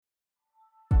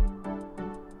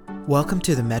Welcome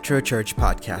to the Metro Church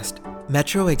Podcast.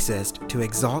 Metro exists to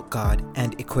exalt God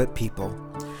and equip people.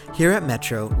 Here at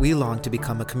Metro, we long to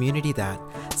become a community that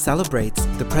celebrates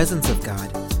the presence of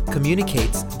God,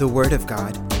 communicates the Word of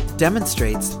God,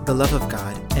 demonstrates the love of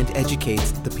God, and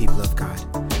educates the people of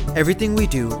God. Everything we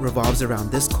do revolves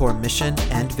around this core mission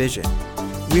and vision.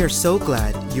 We are so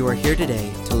glad you are here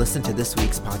today to listen to this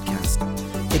week's podcast.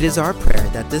 It is our prayer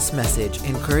that this message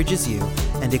encourages you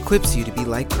and equips you to be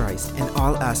like Christ in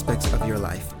all aspects of your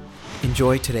life.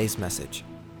 Enjoy today's message.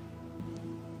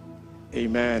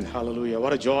 Amen. Hallelujah.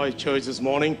 What a joy, church, this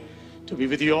morning to be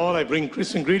with you all. I bring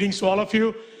Christian greetings to all of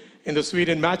you in the sweet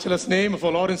and matchless name of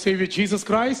our Lord and Savior Jesus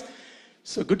Christ.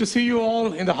 So good to see you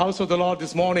all in the house of the Lord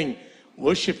this morning,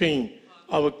 worshiping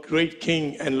our great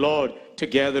King and Lord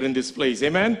together in this place.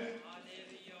 Amen.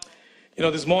 You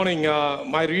know, this morning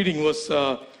my reading was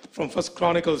from 1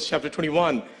 Chronicles chapter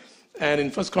 21. And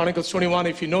in 1 Chronicles 21,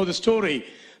 if you know the story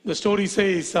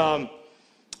says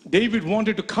David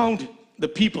wanted to count the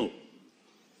people.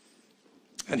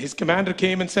 And his commander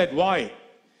came and said, why?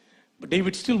 But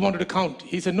David still wanted to count.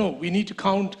 He said, no, we need to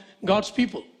count God's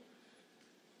people.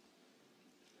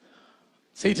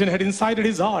 Satan had incited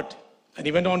his heart and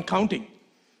he went on counting.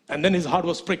 And then his heart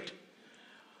was pricked.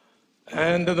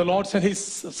 And the Lord sent his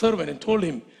servant and told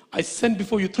him, I sent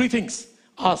before you three things.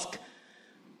 Ask,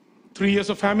 3 years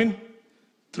of famine,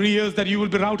 3 years that you will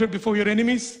be routed before your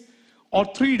enemies, or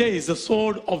 3 days the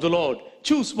sword of the Lord.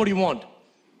 Choose what you want.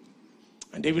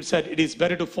 And David said, it is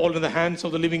better to fall in the hands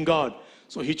of the living God.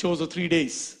 So he chose the 3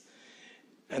 days.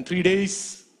 And 3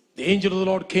 days, the angel of the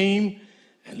Lord came,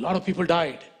 and a lot of people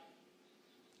died.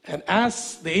 And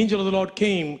as the angel of the Lord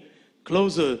came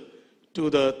closer to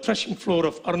the threshing floor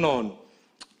of Arnon,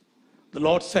 the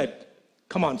Lord said,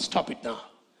 come on, stop it now.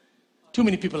 Too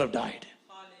many people have died.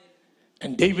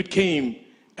 And David came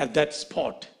at that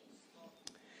spot.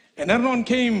 And Arnon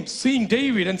came seeing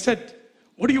David and said,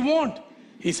 what do you want?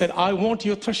 He said, I want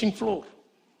your threshing floor.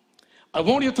 I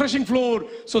want your threshing floor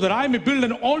so that I may build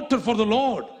an altar for the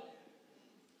Lord.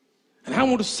 And I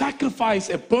want to sacrifice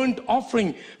a burnt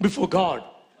offering before God.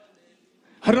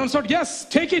 Arnon said, yes,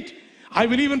 take it. I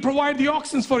will even provide the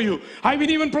oxen for you. I will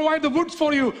even provide the woods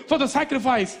for you for the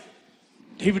sacrifice.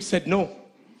 David said, no,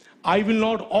 I will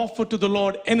not offer to the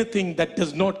Lord anything that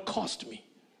does not cost me.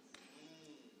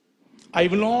 I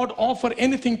will not offer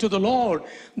anything to the Lord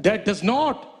that does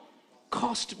not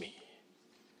cost me.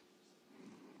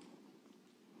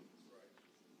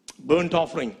 Burnt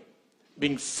offering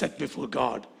being set before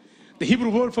God. The Hebrew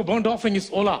word for burnt offering is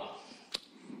olah.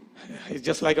 It's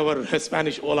just like our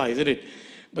Spanish olah, isn't it?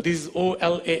 But this is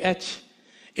O-L-A-H.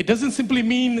 It doesn't simply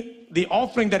mean the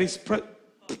offering that is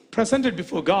presented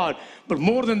before God, but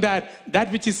more than that, that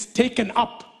which is taken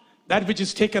up. That which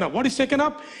is taken up. What is taken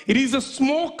up? It is the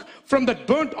smoke from that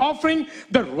burnt offering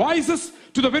that rises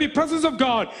to the very presence of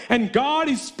God. And God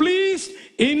is pleased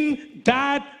in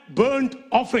that burnt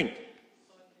offering.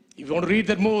 If you want to read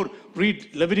that more,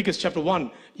 read Leviticus chapter 1.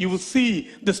 You will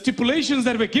see the stipulations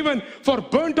that were given for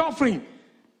burnt offering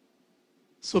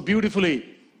so beautifully.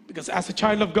 Because as a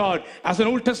child of God, as an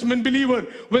Old Testament believer,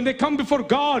 when they come before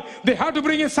God, they have to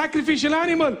bring a sacrificial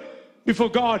animal before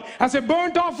God as a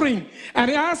burnt offering. And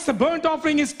as the burnt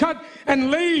offering is cut and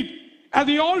laid at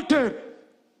the altar,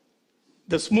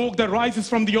 the smoke that rises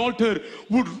from the altar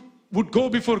would go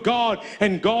before God,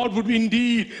 and God would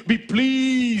indeed be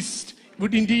pleased.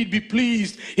 Would indeed be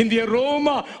pleased in the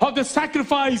aroma of the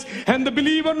sacrifice. And the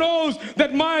believer knows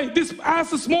that as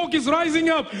the smoke is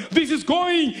rising up, this is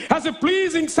going as a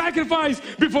pleasing sacrifice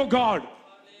before God.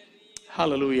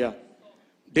 Hallelujah.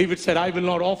 David said, I will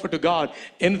not offer to God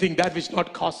anything that which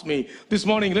not cost me. This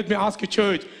morning, let me ask you,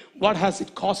 church, what has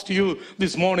it cost you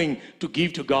this morning to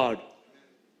give to God?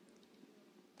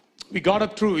 We got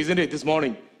up through, isn't it, this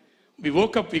morning? We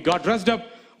woke up, we got dressed up,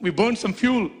 we burned some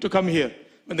fuel to come here.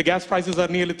 When the gas prices are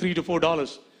nearly $3 to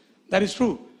 $4. That is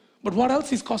true. But what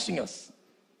else is costing us?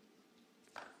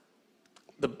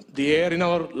 The air in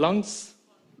our lungs,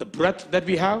 the breath that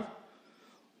we have.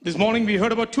 This morning we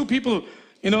heard about 2 people,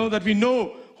 that we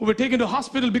know who were taken to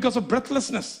hospital because of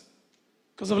breathlessness,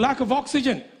 because of lack of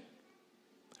oxygen.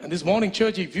 And this morning,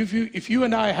 church, if you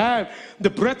and I have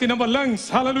the breath in our lungs,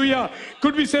 hallelujah,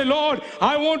 could we say, Lord,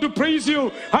 I want to praise you.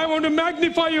 I want to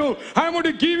magnify you. I want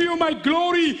to give you my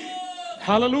glory.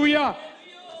 Hallelujah.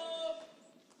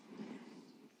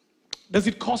 Does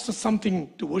it cost us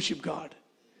something to worship God?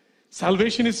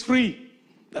 Salvation is free.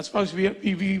 That's what we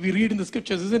read in the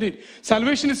scriptures, isn't it?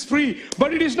 Salvation is free,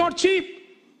 but it is not cheap.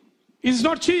 It is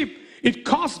not cheap. It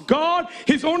cost God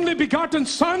His only begotten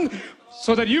Son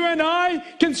So that you and I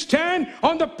can stand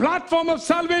on the platform of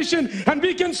salvation and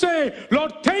we can say,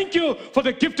 Lord, thank you for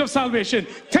the gift of salvation.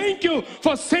 Thank you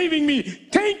for saving me.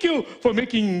 Thank you for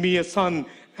making me a son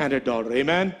and a daughter.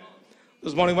 Amen.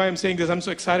 This morning, why I'm saying this, I'm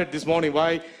so excited this morning.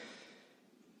 Why?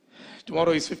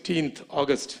 Tomorrow is 15th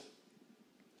August.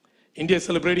 India is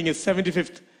celebrating its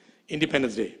 75th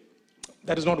Independence Day.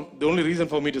 That is not the only reason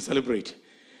for me to celebrate.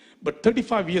 But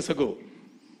 35 years ago,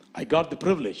 I got the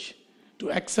privilege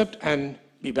to accept and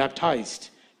be baptized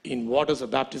in waters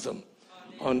of baptism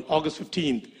on August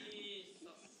 15th,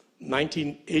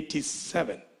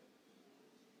 1987.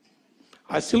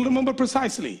 I still remember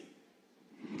precisely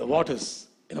the waters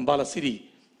in Ambala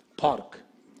City Park,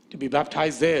 to be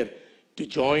baptized there, to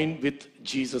join with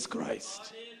Jesus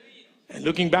Christ. And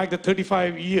looking back the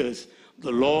 35 years,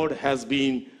 the Lord has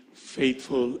been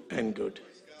faithful and good.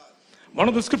 One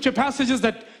of the scripture passages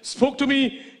that spoke to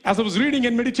me as I was reading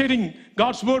and meditating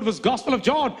God's word was Gospel of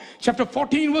John, chapter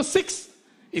 14, verse 6.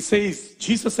 It says,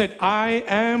 Jesus said, I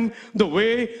am the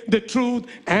way, the truth,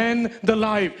 and the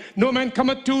life. No man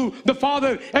cometh to the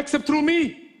Father except through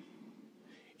me.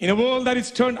 In a world that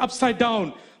is turned upside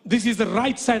down, this is the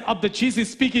right side up that Jesus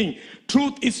is speaking.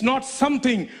 Truth is not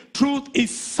something. Truth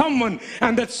is someone.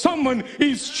 And that someone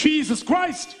is Jesus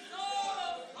Christ.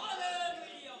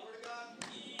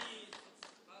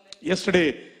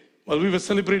 Yesterday, while we were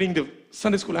celebrating the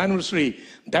Sunday school anniversary,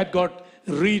 that got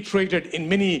reiterated in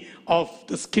many of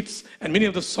the skits and many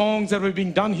of the songs that were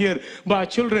being done here by our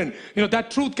children. You know, that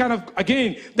truth kind of,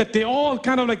 again, that they all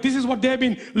kind of like, this is what they have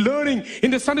been learning in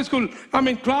the Sunday school,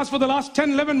 class for the last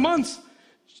 10, 11 months.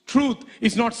 Truth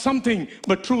is not something,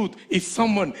 but truth is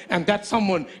someone, and that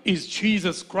someone is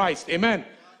Jesus Christ. Amen.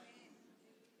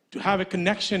 To have a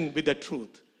connection with that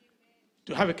truth.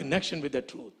 To have a connection with that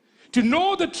truth. To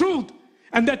know the truth,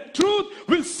 and that truth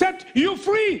will set you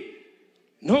free.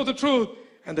 Know the truth,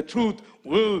 and the truth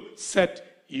will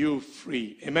set you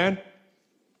free. Amen.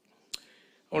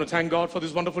 I want to thank God for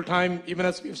this wonderful time, even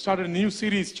as we've started a new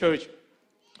series, church.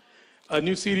 A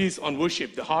new series on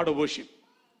worship, the heart of worship.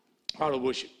 Heart of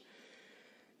worship.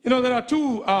 You know, there are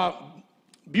two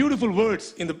beautiful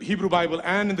words in the Hebrew Bible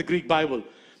and in the Greek Bible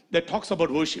that talks about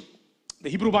worship. The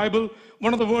Hebrew Bible,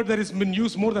 one of the words that has been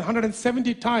used more than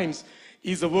 170 times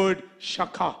is the word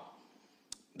shaka.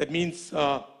 That means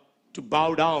to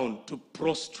bow down, to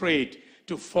prostrate,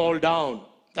 to fall down.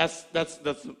 That's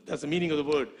the meaning of the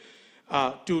word.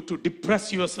 To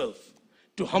depress yourself,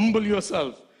 to humble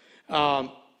yourself.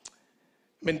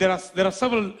 There are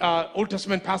several Old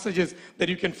Testament passages that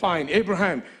you can find.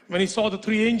 Abraham, when he saw the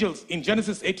three angels in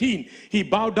Genesis 18, he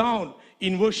bowed down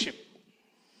in worship.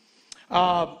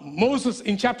 Moses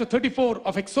in chapter 34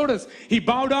 of Exodus, he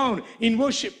bowed down in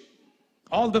worship.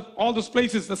 All those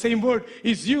places, the same word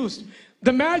is used.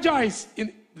 The Magi's,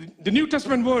 in the New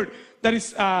Testament word that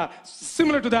is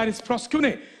similar to that is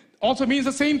proskune. Also means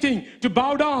the same thing, to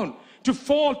bow down, to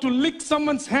fall, to lick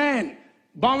someone's hand,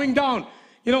 bowing down.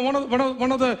 You know,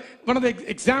 one of the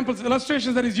examples,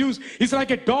 illustrations that is used is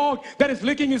like a dog that is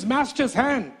licking his master's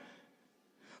hand.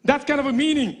 That kind of a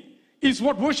meaning is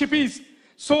what worship is.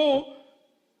 So,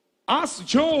 ask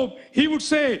Job, he would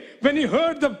say, when he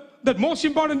heard the most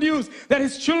important news that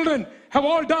his children have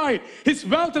all died, his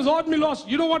wealth has all been lost.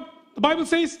 You know what the Bible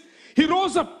says? He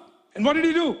rose up, and what did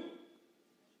he do?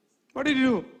 What did he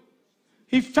do?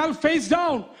 He fell face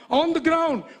down on the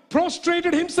ground,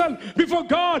 prostrated himself before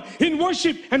God in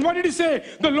worship. And what did he say?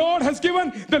 The Lord has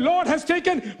given, the Lord has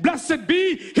taken, blessed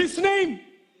be his name.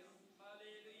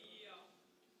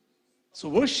 So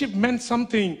worship meant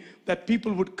something that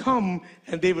people would come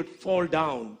and they would fall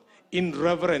down in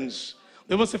reverence.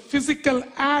 There was a physical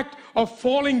act of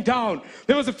falling down.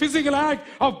 There was a physical act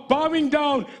of bowing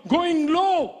down, going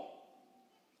low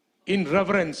in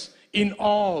reverence, in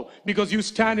awe, because you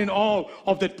stand in awe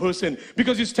of that person.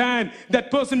 Because you stand,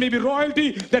 that person may be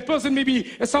royalty, that person may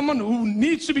be someone who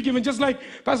needs to be given. Just like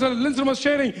Pastor Lindstrom was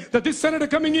sharing, that this senator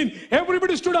coming in,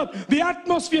 everybody stood up. The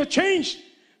atmosphere changed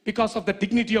because of the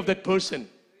dignity of that person.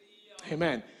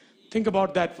 Amen. Think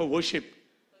about that for worship.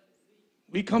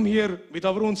 We come here with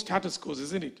our own status quo,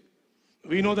 isn't it?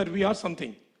 We know that we are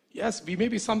something. Yes, we may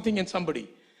be something and somebody.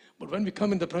 But when we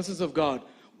come in the presence of God,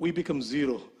 we become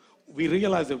zero. We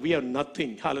realize that we are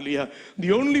nothing. Hallelujah.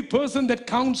 The only person that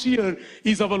counts here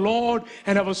is our Lord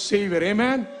and our Savior.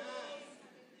 Amen.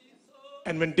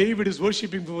 And when David is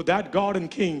worshiping before that God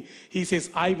and King, he says,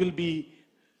 I will be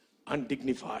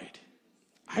undignified.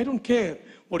 I don't care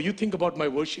what you think about my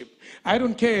worship. I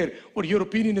don't care what your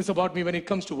opinion is about me when it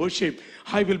comes to worship.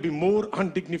 I will be more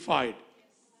undignified.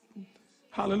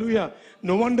 Hallelujah.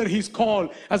 No wonder he's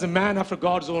called as a man after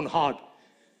God's own heart.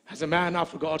 as a man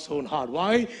after God's own heart.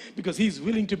 Why? Because he's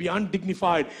willing to be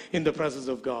undignified in the presence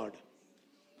of God.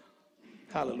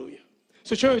 Hallelujah.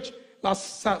 So church,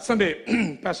 last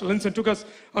Sunday, Pastor Linson took us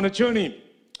on a journey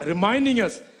reminding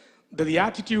us that the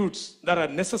attitudes that are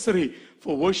necessary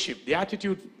for worship, the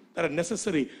attitude that are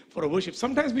necessary for a worship.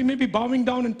 Sometimes we may be bowing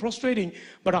down and prostrating,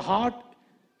 but our heart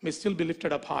may still be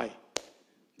lifted up high.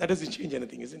 That doesn't change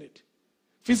anything, isn't it?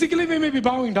 Physically we may be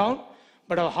bowing down,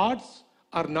 but our hearts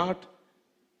are not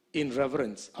in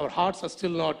reverence. Our hearts are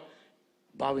still not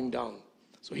bowing down.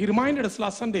 So he reminded us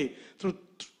last Sunday through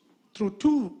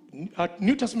two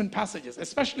New Testament passages,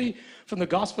 especially from the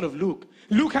Gospel of Luke.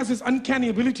 Luke has this uncanny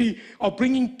ability of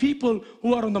bringing people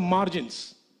who are on the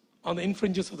margins, on the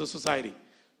infringes of the society,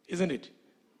 isn't it?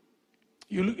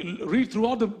 You read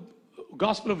throughout the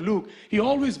Gospel of Luke, he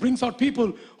always brings out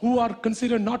people who are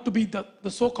considered not to be the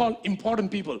so-called important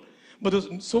people, but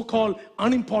the so-called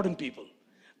unimportant people,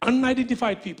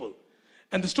 unidentified people.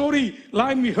 And the story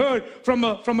line we heard from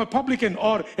a publican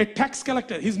or a tax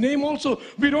collector, his name also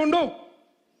we don't know.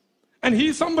 And he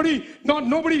is somebody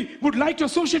nobody would like to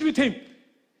associate with him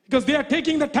because they are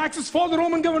taking the taxes for the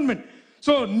Roman government.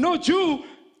 So no Jew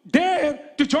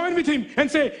dare to join with him and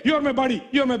say, "You're my buddy,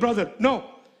 you're my brother." No,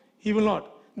 he will not.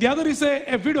 The other is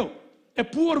a widow, a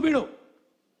poor widow.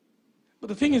 But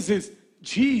the thing is this,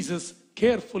 Jesus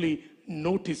carefully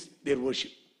noticed their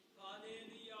worship.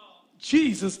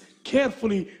 Jesus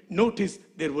carefully noticed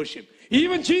their worship.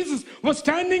 Even Jesus was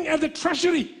standing at the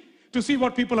treasury to see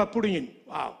what people are putting in.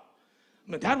 Wow.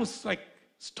 I mean, that was like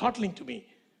startling to me.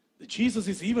 That Jesus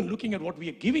is even looking at what we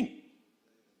are giving.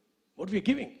 What we are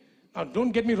giving. Now,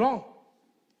 don't get me wrong.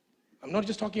 I'm not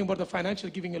just talking about the financial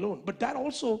giving alone, but that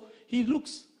also he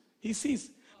looks, he sees.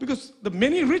 Because the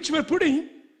many rich were putting,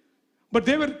 but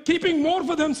they were keeping more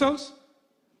for themselves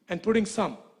and putting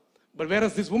some. But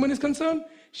whereas this woman is concerned,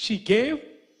 she gave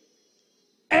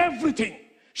everything.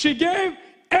 She gave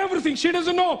everything. She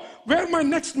doesn't know where my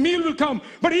next meal will come.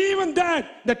 But even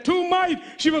that 2 mite,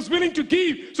 she was willing to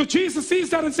give. So Jesus sees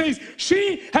that and says,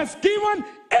 she has given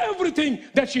everything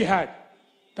that she had.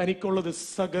 That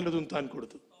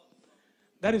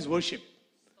is worship.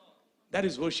 That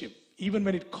is worship. Even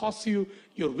when it costs you,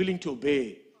 you're willing to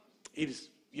obey.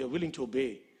 You're willing to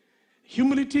obey.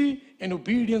 Humility and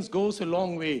obedience goes a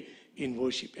long way in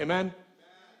worship. Amen?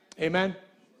 Amen.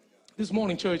 This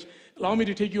morning, church, allow me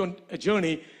to take you on a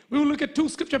journey. We will look at 2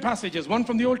 scripture passages, one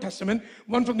from the Old Testament,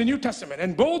 one from the New Testament.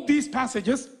 And both these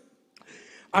passages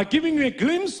are giving you a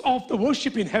glimpse of the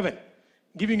worship in heaven.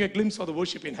 Giving a glimpse of the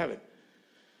worship in heaven.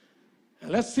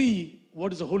 And let's see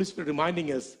what is the Holy Spirit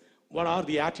reminding us. What are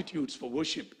the attitudes for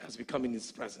worship as we come in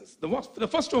His presence? The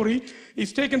first story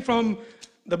is taken from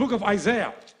the book of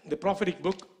Isaiah, the prophetic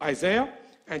book, Isaiah,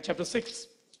 and chapter 6.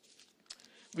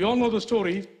 We all know the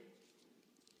story.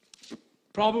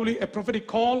 Probably a prophetic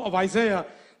call of Isaiah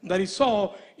that he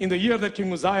saw in the year that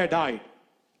King Uzziah died.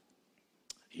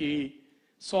 He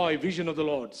saw a vision of the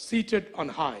Lord seated on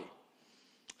high.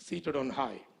 Seated on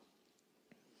high.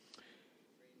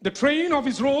 The train of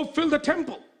his robe filled the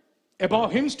temple.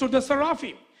 Above him stood the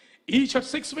seraphim. Each had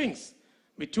 6 wings.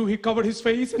 With 2 he covered his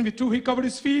face, and with 2 he covered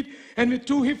his feet, and with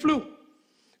 2 he flew.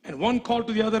 And one called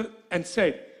to the other and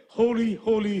said, "Holy,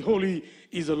 holy, holy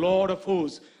is the Lord of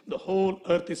hosts. The whole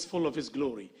earth is full of his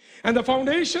glory." And the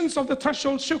foundations of the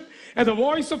threshold shook at the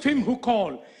voice of him who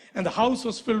called, and the house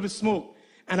was filled with smoke.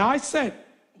 And I said,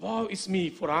 "Woe is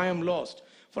me, for I am lost,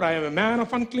 for I am a man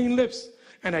of unclean lips,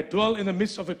 and I dwell in the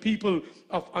midst of a people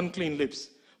of unclean lips.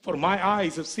 For my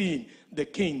eyes have seen the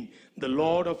King, the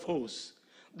Lord of hosts."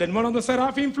 Then one of the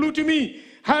seraphim flew to me,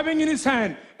 having in his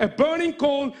hand a burning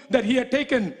coal that he had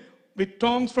taken with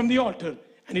tongs from the altar,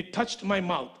 and it touched my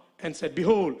mouth and said,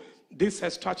 "Behold, this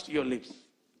has touched your lips.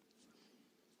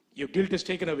 Your guilt is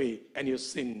taken away and your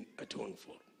sin atoned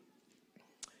for."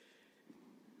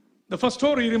 The first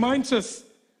story reminds us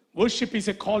worship is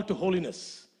a call to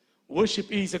holiness. Worship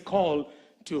is a call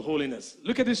to holiness.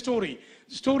 Look at this story.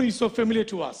 The story is so familiar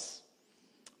to us.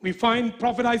 We find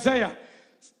prophet Isaiah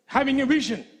having a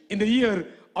vision in the year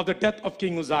of the death of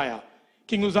King Uzziah.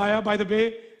 King Uzziah, by the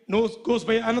way, goes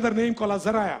by another name called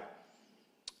Azariah.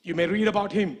 You may read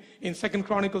about him in 2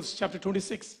 Chronicles chapter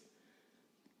 26.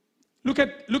 Look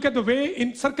at the way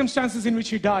in circumstances in which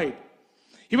he died.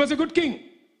 He was a good king.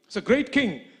 He was a great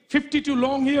king. 52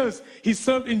 long years he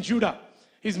served in Judah.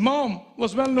 His mom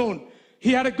was well known.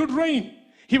 He had a good reign.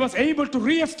 He was able to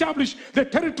re-establish the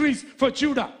territories for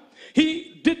Judah.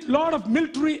 He did a lot of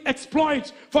military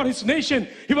exploits for his nation.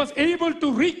 He was able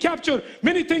to recapture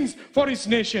many things for his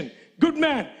nation. Good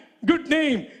man, good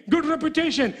name, good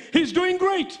reputation. He's doing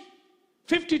great.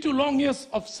 52 long years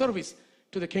of service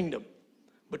to the kingdom.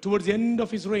 But towards the end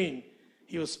of his reign,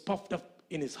 he was puffed up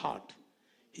in his heart.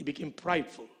 He became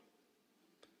prideful.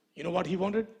 You know what he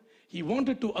wanted? He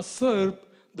wanted to usurp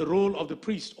the role of the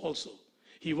priest also.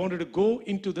 He wanted to go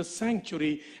into the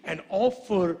sanctuary and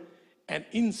offer an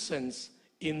incense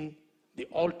in the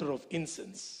altar of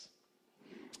incense,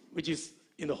 which is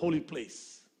in the holy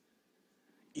place.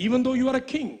 Even though you are a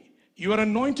king, you are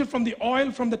anointed from the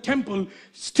oil from the temple,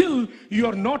 still you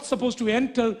are not supposed to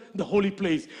enter the holy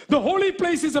place. The holy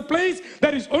place is a place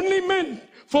that is only meant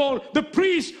for the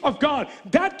priests of God.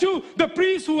 That too, the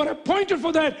priests who are appointed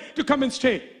for that to come and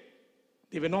stay.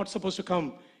 They were not supposed to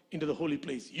come into the holy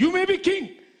place. You may be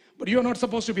king, but you are not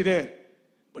supposed to be there.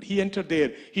 But he entered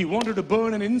there. He wanted to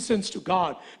burn an incense to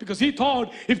God because he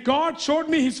thought, if God showed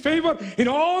me his favor in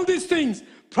all these things,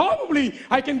 probably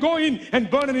I can go in and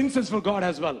burn an incense for God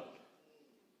as well.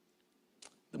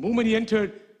 The moment he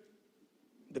entered,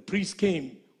 the priest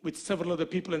came with several other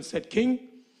people and said, King,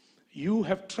 you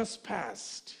have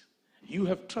trespassed. You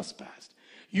have trespassed.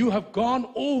 You have gone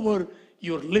over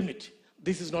your limit.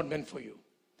 This is not meant for you.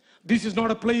 This is not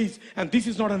a place and this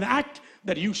is not an act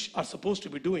that you are supposed to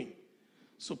be doing.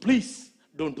 So please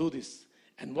don't do this.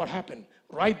 And what happened?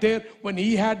 Right there, when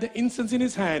he had the incense in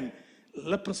his hand,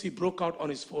 leprosy broke out on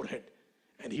his forehead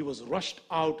and he was rushed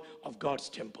out of God's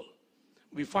temple.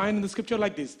 We find in the scripture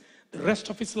like this, the rest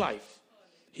of his life,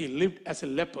 he lived as a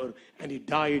leper and he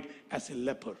died as a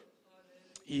leper.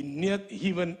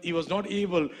 He was not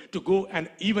able to go and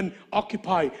even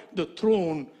occupy the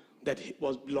throne that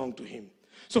belonged to him.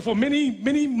 So for many,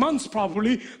 many months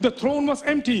probably, the throne was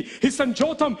empty. His son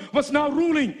Jotham was now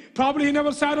ruling. Probably he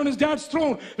never sat on his dad's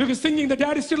throne because thinking the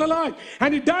dad is still alive.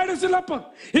 And he died as a leper.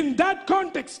 In that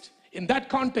context, in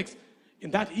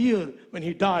that year when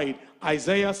he died,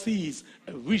 Isaiah sees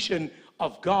a vision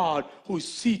of God who is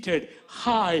seated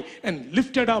high and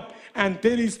lifted up. And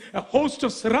there is a host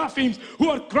of seraphims who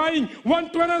are crying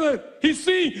one to another. He's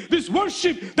seeing this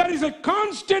worship that is a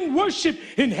constant worship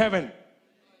in heaven.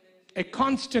 A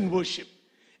constant worship,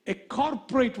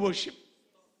 corporate worship.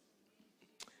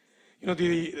 You know,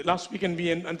 the last weekend we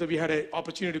had an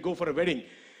opportunity to go for a wedding.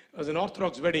 It was an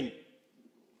Orthodox wedding,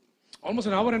 almost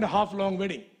an hour and a half long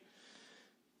wedding.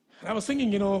 And I was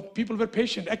thinking, you know, people were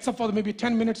patient, except for maybe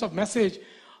 10 minutes of message.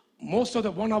 Most of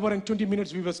the 1 hour and 20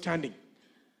 minutes we were standing.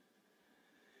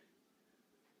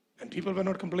 And people were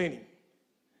not complaining.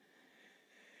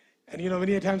 And you know,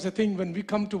 many times I think when we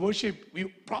come to worship, we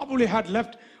probably had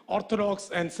left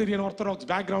Orthodox and Syrian Orthodox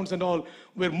backgrounds and all,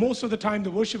 where most of the time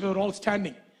the worship were all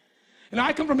standing. And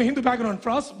I come from a Hindu background. For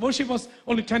us, worship was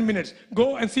only 10 minutes.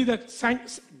 Go and see the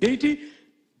deity,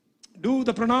 do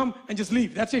the pranam and just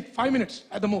leave. That's it, 5 minutes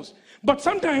at the most. But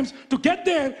sometimes to get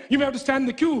there, you may have to stand in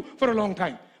the queue for a long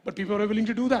time. But people are willing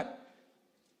to do that.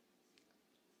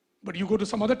 But you go to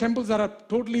some other temples that are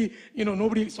totally, you know,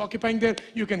 nobody is occupying there.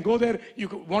 You can go there, you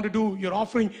want to do your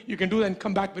offering, you can do that and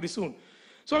come back very soon.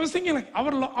 So I was thinking like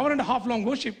hour and a half long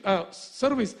worship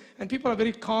service, and people are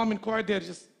very calm and quiet. They're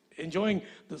just enjoying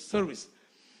the service.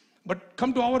 But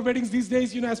come to our weddings these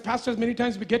days, you know, as pastors, many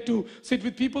times we get to sit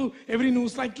with people. Everyone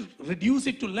who's like to reduce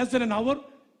it to less than an hour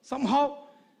somehow.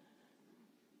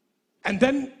 And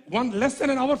then less than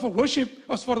an hour for worship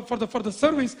was for the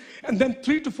service, and then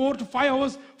 3 to 4 to 5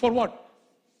 hours for what?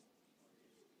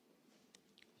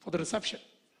 For the reception.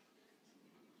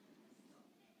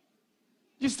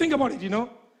 Just think about it, you know.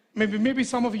 Maybe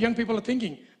some of you young people are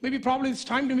thinking, probably it's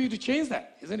time to me to change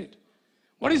that, isn't it?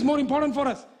 What is more important for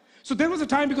us? So there was a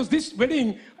time, because this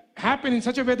wedding happened in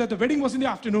such a way that the wedding was in the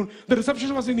afternoon, the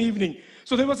reception was in the evening.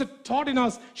 So there was a thought in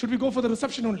us, should we go for the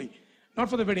reception only? Not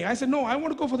for the wedding. I said, no, I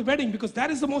want to go for the wedding because that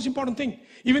is the most important thing.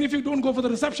 Even if you don't go for the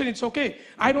reception, it's okay.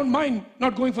 I don't mind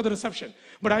not going for the reception,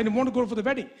 but I want to go for the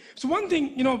wedding. So one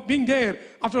thing, you know, being there,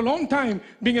 after a long time,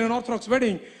 being in an Orthodox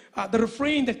wedding, the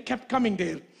refrain that kept coming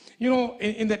there, you know,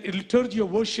 in that liturgy of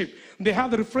worship, they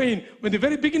have the refrain. In the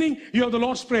very beginning, you have the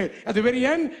Lord's Prayer. At the very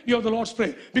end, you have the Lord's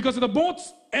Prayer. Because at the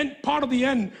both end, part of the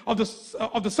end of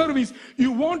the service,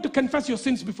 you want to confess your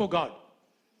sins before God.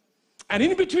 And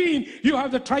in between, you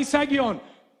have the Trisagion.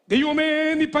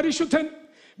 Deyvame ni parishuddhan,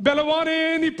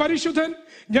 Belavane ni parishuddhan,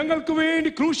 Njangalkku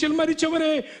vendi crucial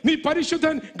marichavare ni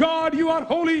parishuddhan. God, you are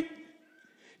holy.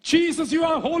 Jesus, you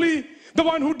are holy. The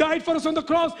one who died for us on the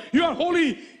cross, you are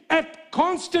holy. At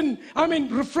constant,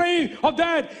 refrain of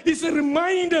that is a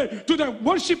reminder to the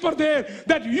worshiper there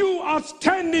that you are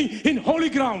standing in holy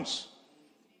grounds.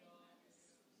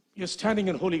 You're standing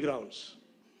in holy grounds.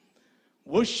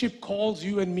 Worship calls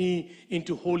you and me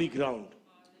into holy ground.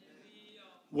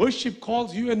 Worship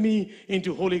calls you and me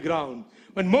into holy ground.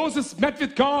 When Moses met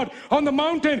with God on the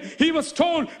mountain, he was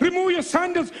told, remove your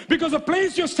sandals because the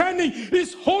place you're standing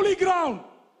is holy ground.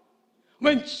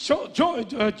 When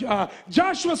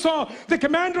Joshua saw the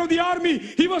commander of the army,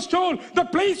 he was told, the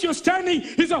place you're standing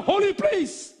is a holy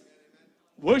place.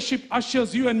 Worship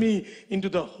ushers you and me into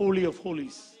the Holy of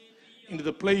Holies, into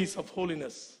the place of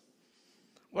holiness.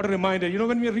 What a reminder. You know,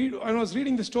 when I was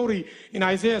reading the story in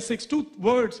Isaiah 6, two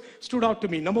words stood out to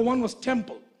me. Number one was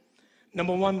temple.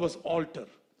 Number one was altar.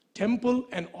 Temple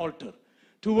and altar.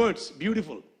 Two words,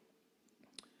 beautiful.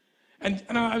 And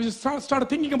I just started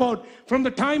thinking about, from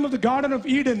the time of the Garden of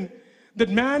Eden, that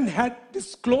man had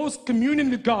this close communion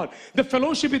with God, the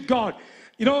fellowship with God.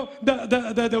 You know,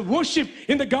 the worship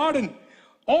in the garden.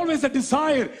 Always a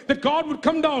desire that God would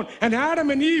come down and Adam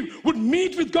and Eve would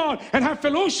meet with God and have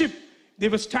fellowship. They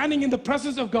were standing in the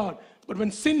presence of God. But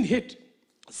when sin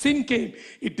came,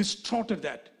 it distorted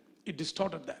that. It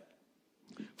distorted that.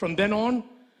 From then on,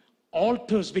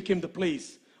 altars became the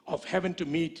place of heaven to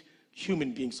meet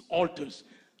human beings. Altars.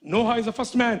 Noah is the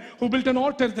first man who built an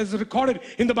altar that is recorded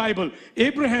in the Bible.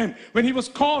 Abraham, when he was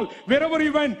called, wherever he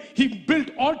went, he built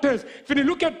altars. When you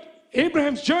look at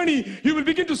Abraham's journey, you will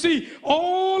begin to see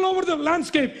all over the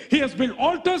landscape, he has built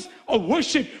altars of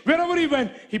worship. Wherever he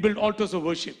went, he built altars of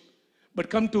worship. But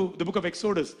come to the book of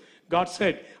Exodus, God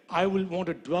said, I will want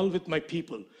to dwell with my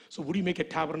people. So would you make a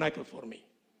tabernacle for me?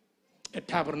 A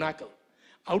tabernacle.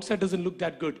 Outside doesn't look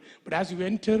that good. But as you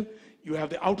enter, you have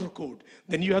the outer court.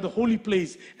 Then you have the holy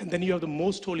place. And then you have the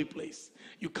most holy place.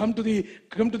 You come to the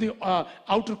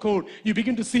outer court. You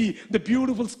begin to see the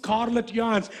beautiful scarlet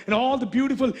yarns and all the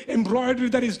beautiful embroidery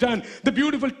that is done. The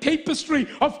beautiful tapestry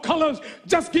of colors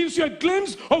just gives you a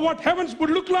glimpse of what heavens would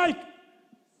look like.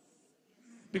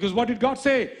 Because what did God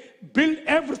say? Build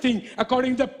everything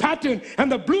according to the pattern and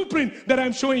the blueprint that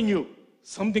I'm showing you.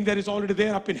 Something that is already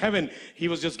there up in heaven. He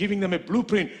was just giving them a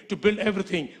blueprint to build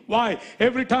everything. Why?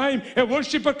 Every time a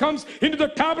worshiper comes into the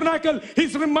tabernacle,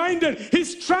 he's reminded,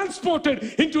 he's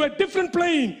transported into a different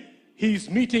plane. He's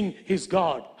meeting his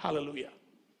God. Hallelujah.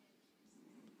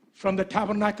 From the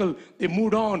tabernacle, they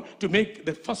moved on to make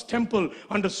the first temple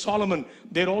under Solomon.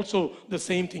 There also the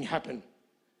same thing happened.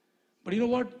 But you know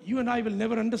what? You and I will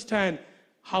never understand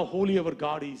how holy our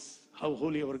God is. How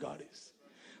holy our God is.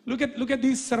 Look at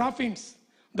these seraphims,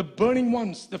 the burning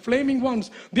ones, the flaming ones.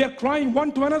 They are crying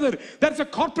one to another. That's a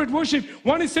corporate worship.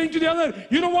 One is saying to the other,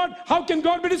 you know what? How can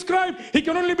God be described? He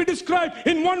can only be described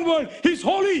in one word. He's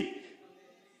holy.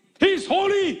 He's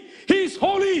holy. He's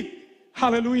holy.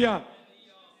 Hallelujah.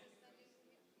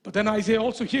 But then Isaiah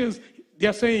also hears, they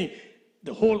are saying,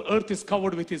 the whole earth is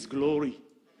covered with his glory.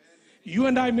 You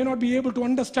and I may not be able to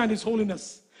understand his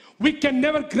holiness. We can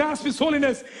never grasp his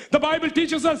holiness. The Bible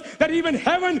teaches us that even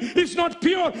heaven is not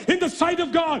pure in the sight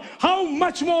of God. How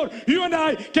much more you and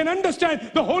I can understand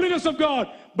the holiness of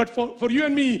God. But for you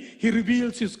and me, he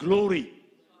reveals his glory.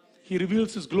 He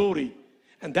reveals his glory.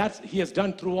 And that's he has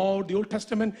done throughout the Old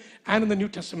Testament and in the New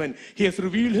Testament. He has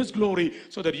revealed his glory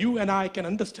so that you and I can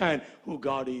understand who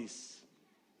God is.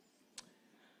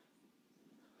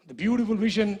 The beautiful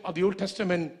vision of the Old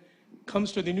Testament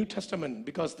comes to the New Testament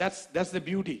because that's the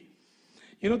beauty.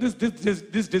 You know,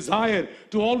 this desire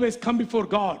to always come before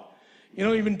God. You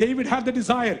know, even David had the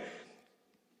desire.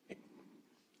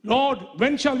 Lord,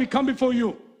 when shall we come before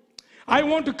you? I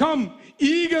want to come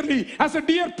eagerly as a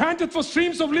deer panteth for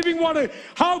streams of living water.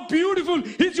 How beautiful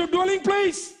is your dwelling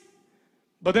place.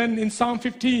 But then in Psalm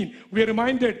 15, we are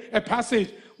reminded a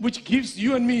passage which gives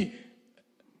you and me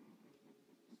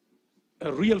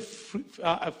a real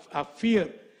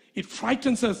fear. It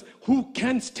frightens us. Who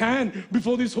can stand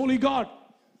before this holy God?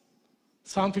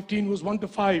 Psalm 15 verse 1 to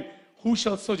 5. Who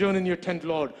shall sojourn in your tent,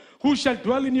 Lord? Who shall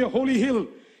dwell in your holy hill?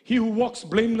 He who walks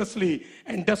blamelessly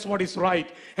and does what is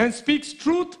right and speaks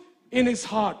truth in his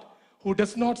heart, who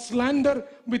does not slander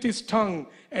with his tongue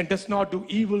and does not do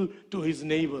evil to his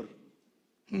neighbor.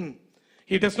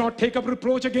 He does not take up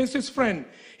reproach against his friend,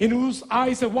 in whose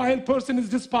eyes a vile person is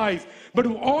despised, but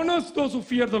who honors those who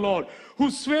fear the Lord,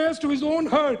 who swears to his own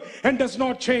hurt and does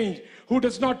not change, who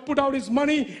does not put out his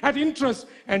money at interest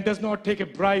and does not take a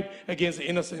bribe against the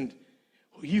innocent.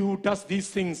 He who does these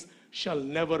things shall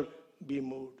never be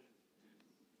moved.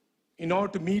 In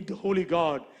order to meet the holy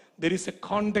God, there is a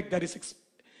conduct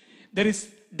that is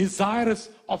desirous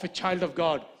of a child of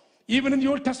God. Even in the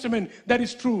Old Testament, that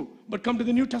is true. But come to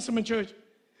the New Testament, church.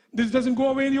 This doesn't go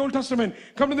away in the Old Testament.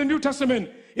 Come to the New Testament.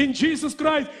 In Jesus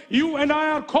Christ, you and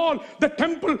I are called the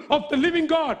temple of the living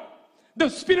God. The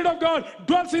Spirit of God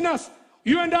dwells in us.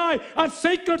 You and I are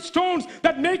sacred stones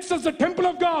that makes us the temple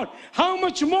of God. How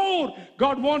much more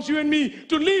God wants you and me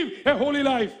to live a holy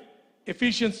life.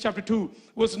 Ephesians chapter 2,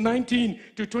 verse 19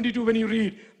 to 22, when you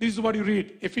read, this is what you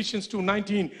read. Ephesians 2,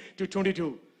 19 to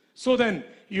 22. So then,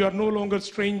 you are no longer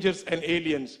strangers and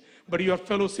aliens, but you are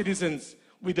fellow citizens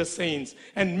with the saints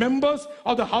and members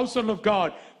of the household of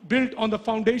God, built on the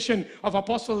foundation of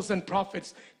apostles and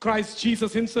prophets, Christ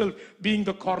Jesus himself being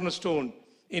the cornerstone,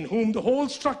 in whom the whole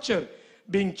structure,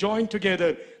 being joined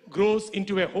together, grows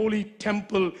into a holy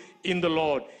temple in the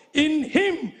Lord. In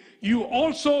him you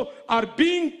also are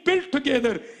being built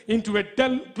together into a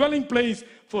dwelling place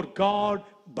for God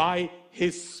by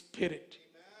his Spirit.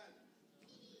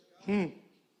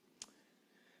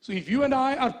 So if you and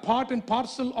I are part and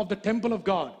parcel of the temple of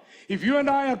God, if you and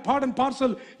I are part and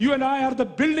parcel, you and I are the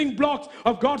building blocks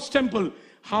of God's temple,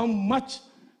 how much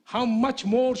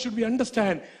more should we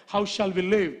understand how shall we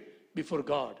live before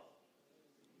God?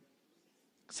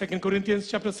 2 Corinthians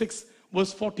chapter 6,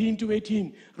 verse 14 to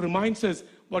 18 reminds us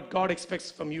what God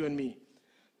expects from you and me.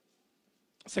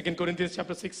 2 Corinthians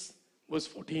chapter 6, verse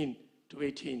 14 to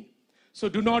 18. So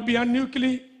do not be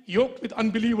unequally yoked with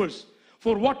unbelievers.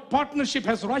 For what partnership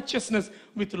has righteousness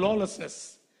with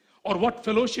lawlessness? Or what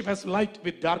fellowship has light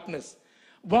with darkness?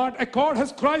 What accord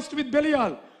has Christ with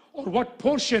Belial? Or what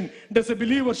portion does a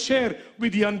believer share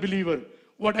with the unbeliever?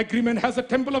 What agreement has the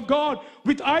temple of God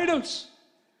with idols?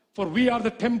 For we are the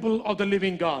temple of the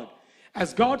living God.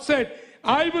 As God said,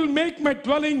 I will make my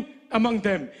dwelling among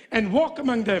them and walk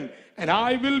among them, and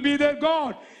I will be their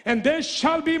God, and they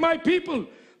shall be my people.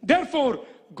 Therefore,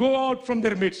 go out from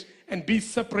their midst and be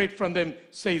separate from them,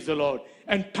 says the Lord,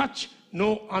 and touch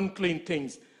no unclean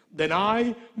things. Then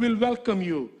I will welcome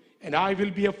you, and I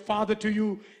will be a father to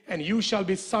you, and you shall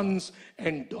be sons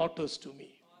and daughters to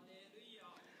me.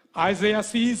 Isaiah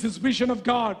sees his vision of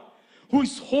God, who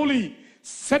is holy,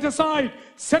 set aside,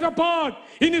 set apart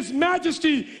in his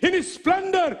majesty, in his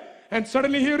splendor. And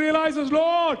suddenly he realizes,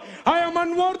 Lord, I am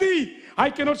unworthy. I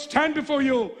cannot stand before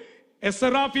you. A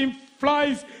seraphim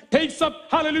flies, takes up,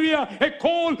 hallelujah, a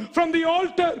coal from the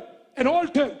altar. An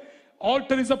altar.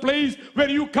 Altar is a place where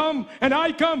you come and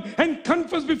I come and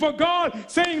confess before God,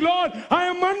 saying, Lord, I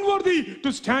am unworthy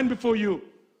to stand before you.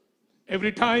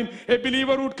 Every time a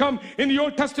believer would come in the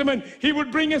Old Testament, he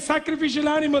would bring a sacrificial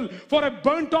animal for a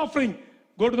burnt offering.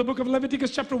 Go to the book of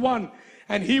Leviticus chapter 1.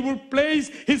 And he would place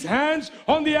his hands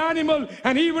on the animal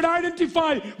and he would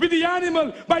identify with the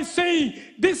animal by saying,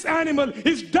 this animal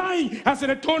is dying as an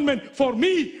atonement for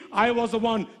me. I was the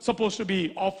one supposed to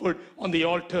be offered on the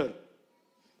altar.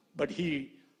 But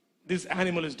this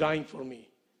animal is dying for me.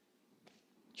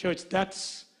 Church,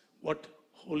 that's what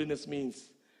holiness means.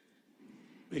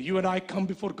 Where you and I come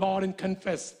before God and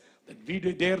confess that we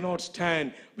dare not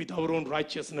stand with our own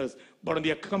righteousness, but on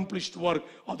the accomplished work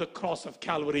of the cross of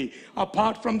Calvary.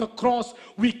 Apart from the cross,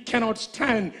 we cannot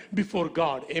stand before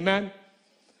God. Amen?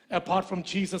 Apart from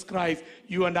Jesus Christ,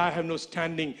 you and I have no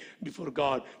standing before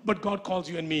God. But God calls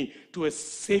you and me to a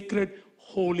sacred,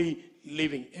 holy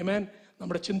living. Amen?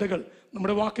 നമ്മുടെ ചിന്തകൾ,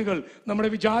 നമ്മുടെ വാക്കുകൾ, നമ്മുടെ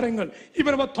വിചാരങ്ങൾ,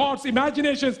 even our thoughts,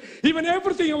 imaginations, even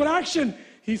everything, our action,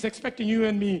 He's expecting you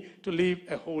and me to live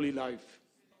a holy life.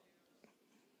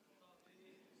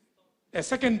 A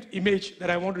second image that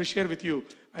I want to share with you,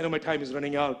 I know my time is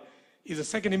running out, is the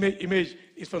second image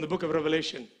is from the book of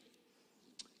Revelation.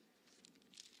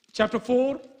 Chapter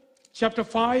 4, chapter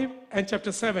 5, and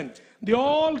chapter 7. They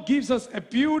all gives us a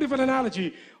beautiful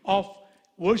analogy of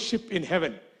worship in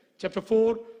heaven. Chapter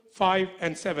 4, 5,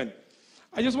 and 7.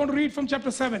 I just want to read from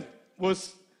chapter 7,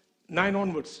 verse 9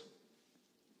 onwards.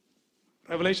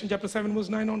 Revelation chapter 7, verse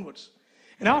 9 onwards.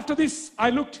 And after this I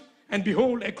looked, and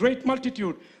behold, a great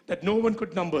multitude that no one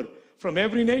could number, from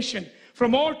every nation,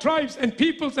 from all tribes and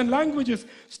peoples and languages,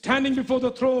 standing before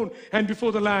the throne and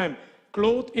before the Lamb,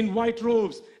 clothed in white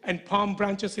robes and palm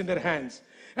branches in their hands,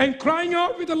 and crying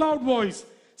out with a loud voice,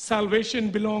 salvation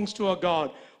belongs to our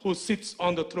God who sits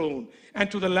on the throne and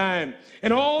to the Lamb.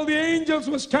 And all the angels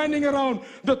were standing around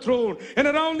the throne and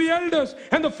around the elders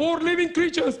and the four living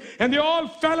creatures, and they all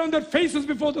fell on their faces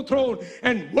before the throne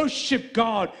and worshiped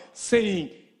God,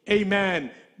 saying,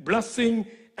 Amen. Blessing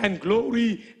and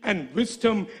glory and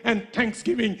wisdom and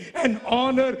thanksgiving and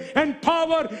honor and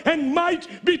power and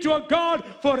might be to our God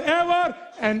forever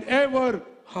and ever.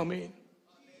 Amen.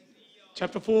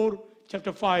 Chapter 4,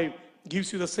 chapter 5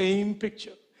 gives you the same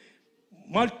picture.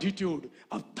 Multitude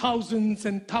of thousands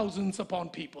and thousands upon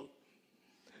people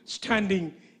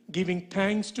standing, giving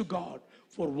thanks to God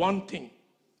for one thing,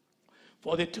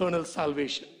 for the eternal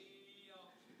salvation.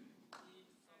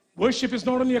 Worship is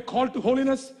not only a call to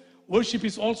holiness, worship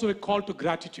is also a call to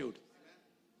gratitude.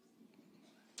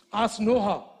 Ask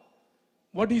Noah,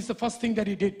 what is the first thing that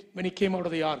he did when he came out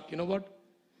of the ark? You know what?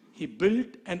 He built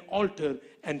an altar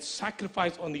and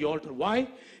sacrificed on the altar. Why?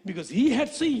 Because he had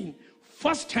seen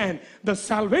firsthand the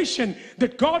salvation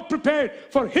that God prepared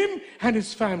for him and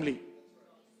his family.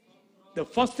 The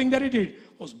first thing that he did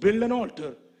was build an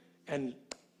altar and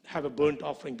have a burnt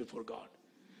offering before God.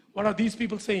 What are these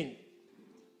people saying?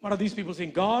 What are these people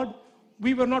saying? God,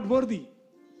 we were not worthy.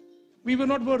 We were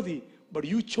not worthy, but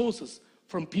you chose us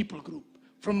from people group,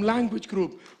 from language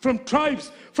group, from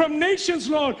tribes, from nations,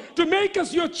 Lord, to make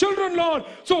us your children, Lord.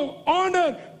 So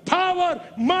honor, power,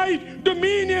 might,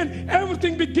 dominion,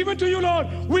 everything be given to you, Lord.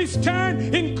 We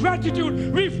stand in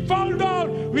gratitude. We fall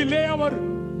down. We lay our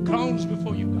crowns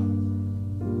before you, God.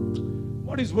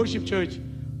 What is worship, church?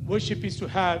 Worship is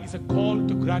a call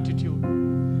to gratitude.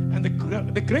 And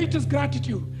the greatest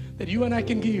gratitude that you and I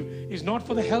can give is not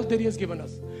for the health that he has given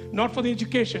us, not for the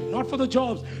education, not for the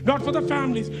jobs, not for the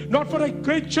families, not for a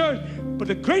great church, but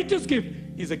the greatest gift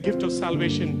is a gift of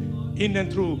salvation in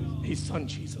and through his son,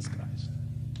 Jesus Christ.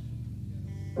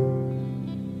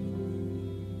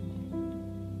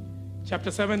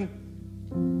 Chapter 7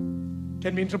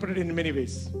 can be interpreted in many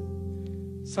ways.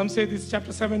 Some say this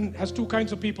chapter 7 has two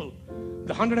kinds of people.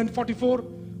 The 144,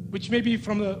 which may be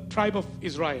from the tribe of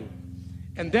Israel.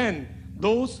 And then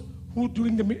those who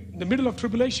during the middle of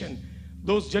tribulation,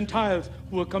 those Gentiles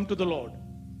who have come to the Lord.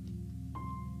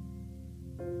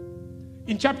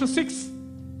 In chapter 6,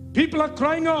 people are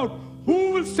crying out,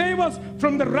 who will save us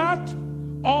from the wrath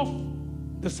of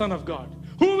the Son of God?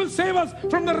 Who will save us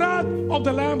from the wrath of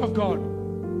the Lamb of God?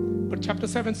 But chapter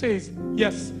 7 says,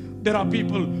 yes, there are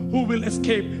people who will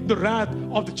escape the wrath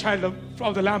of the child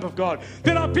of the Lamb of God.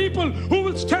 There are people who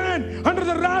will stand under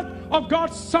the wrath of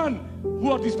God's Son.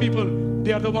 Who are these people?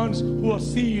 They are the ones who are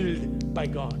sealed by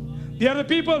God. They are the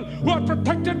people who are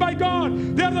protected by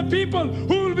God. They are the people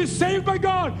who will be saved by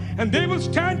God. And they will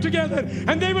stand together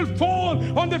and they will fall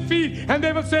on their feet and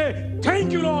they will say,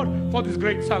 thank you, Lord, for this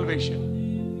great salvation.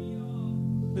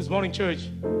 This morning, church,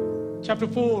 chapter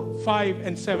 4, 5,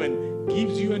 and 7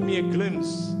 gives you and me a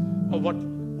glimpse of what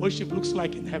worship looks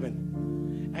like in heaven.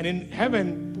 And in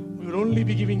heaven, we will only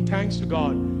be giving thanks to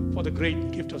God for the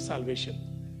great gift of salvation.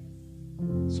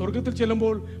 സ്വർഗത്തിൽ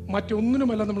ചെല്ലുമ്പോൾ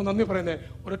മറ്റൊന്നിനുമല്ല നമ്മൾ നന്ദി പറയുന്നത്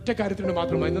ഒരൊറ്റ കാര്യത്തിന്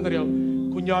മാത്രമാണ്. എന്തെന്നറിയാം?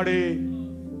 കുഞ്ഞാടേ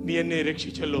നീ എന്നെ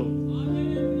രക്ഷിച്ചല്ലോ.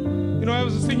 You know, I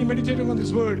was thinking, meditating on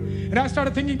this word, and I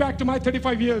started thinking back to my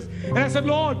 35 years. And I said,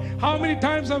 Lord, how many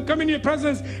times I've come in your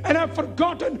presence and I've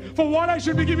forgotten for what I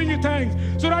should be giving you thanks.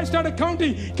 So I started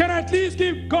counting, can I at least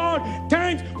give God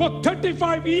thanks for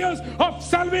 35 years of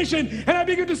salvation? And I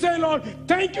began to say, Lord,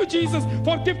 thank you, Jesus,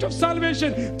 for the gift of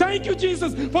salvation. Thank you,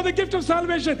 Jesus, for the gift of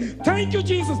salvation. Thank you,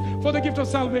 Jesus, for the gift of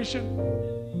salvation.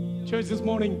 Church, this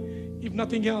morning, if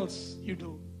nothing else you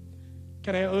do,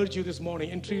 can I urge you this morning,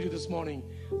 entreat you this morning,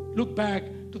 look back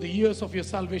to the years of your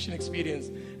salvation experience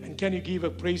and can you give a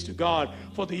praise to God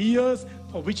for the years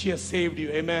for which he has saved you.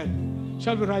 Amen.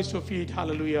 Shall we rise to our feet?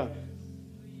 Hallelujah.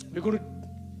 We're going to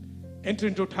enter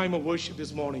into a time of worship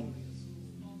this morning.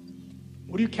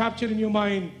 Would you capture in your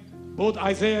mind both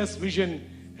Isaiah's vision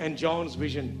and John's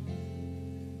vision?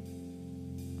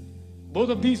 Both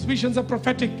of these visions are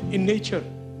prophetic in nature.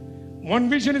 One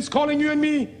vision is calling you and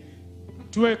me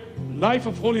to a life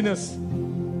of holiness.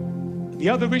 The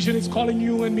other vision is calling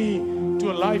you and me to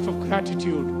a life of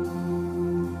gratitude.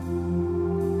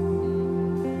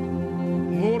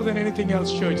 More than anything else,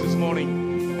 church, this morning,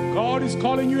 God is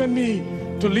calling you and me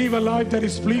to live a life that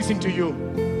is pleasing to you.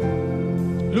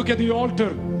 Look at the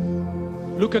altar.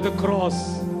 Look at the cross.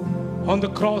 On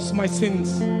the cross, my sins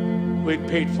were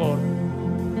paid for.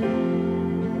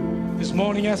 This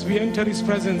morning, as we enter his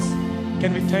presence,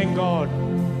 can we thank God?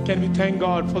 Can we thank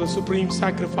God for the supreme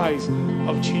sacrifice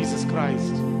of Jesus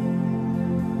Christ?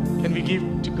 Can we give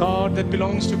to God that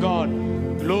belongs to God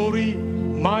glory,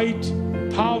 might,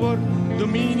 power,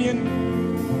 dominion?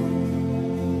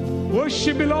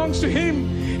 Worship belongs to him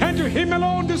and to him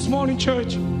alone this morning,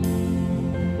 church.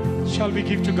 Shall we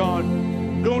give to God?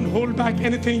 Don't hold back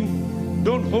anything.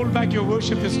 Don't hold back your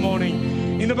worship this morning.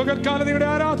 In the Bhagavad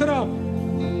Gita,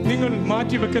 നിങ്ങൾ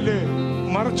മാറ്റിവെക്കല്ലേ,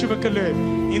 മറച്ചു വെക്കല്ലേ.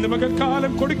 ഇന്ന്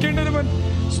പകൽക്കാലം കൊടുക്കേണ്ടവൻ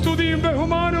സ്തുതിയും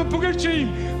ബഹുമാനവും പുകഴ്ചയും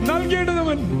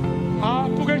നൽകേണ്ടവൻ ആ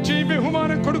പുകഴ്ചയും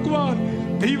ബഹുമാനം കൊടുക്കുവാൻ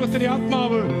ദൈവത്തിന്റെ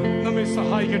ആത്മാവ് നമ്മെ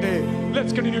സഹായിക്കട്ടെ.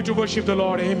 Let's continue to worship the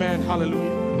Lord. Amen.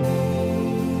 Hallelujah.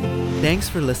 Thanks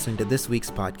for listening to this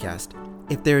week's podcast.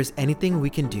 If there is anything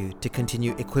we can do to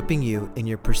continue equipping you in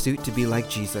your pursuit to be like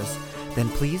Jesus, then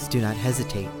please do not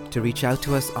hesitate to reach out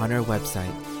to us on our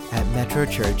website at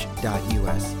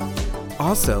metrochurch.us.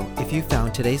 Also, if you found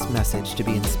today's message to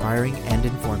be inspiring and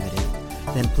informative,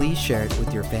 then please share it with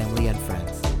your family and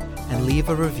friends. and leave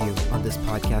a review on this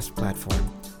podcast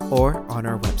platform or on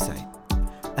our website.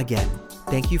 Again,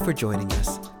 thank you for joining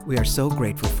us. We are so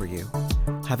grateful for you.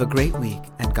 Have a great week,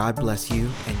 and God bless you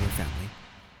and your family.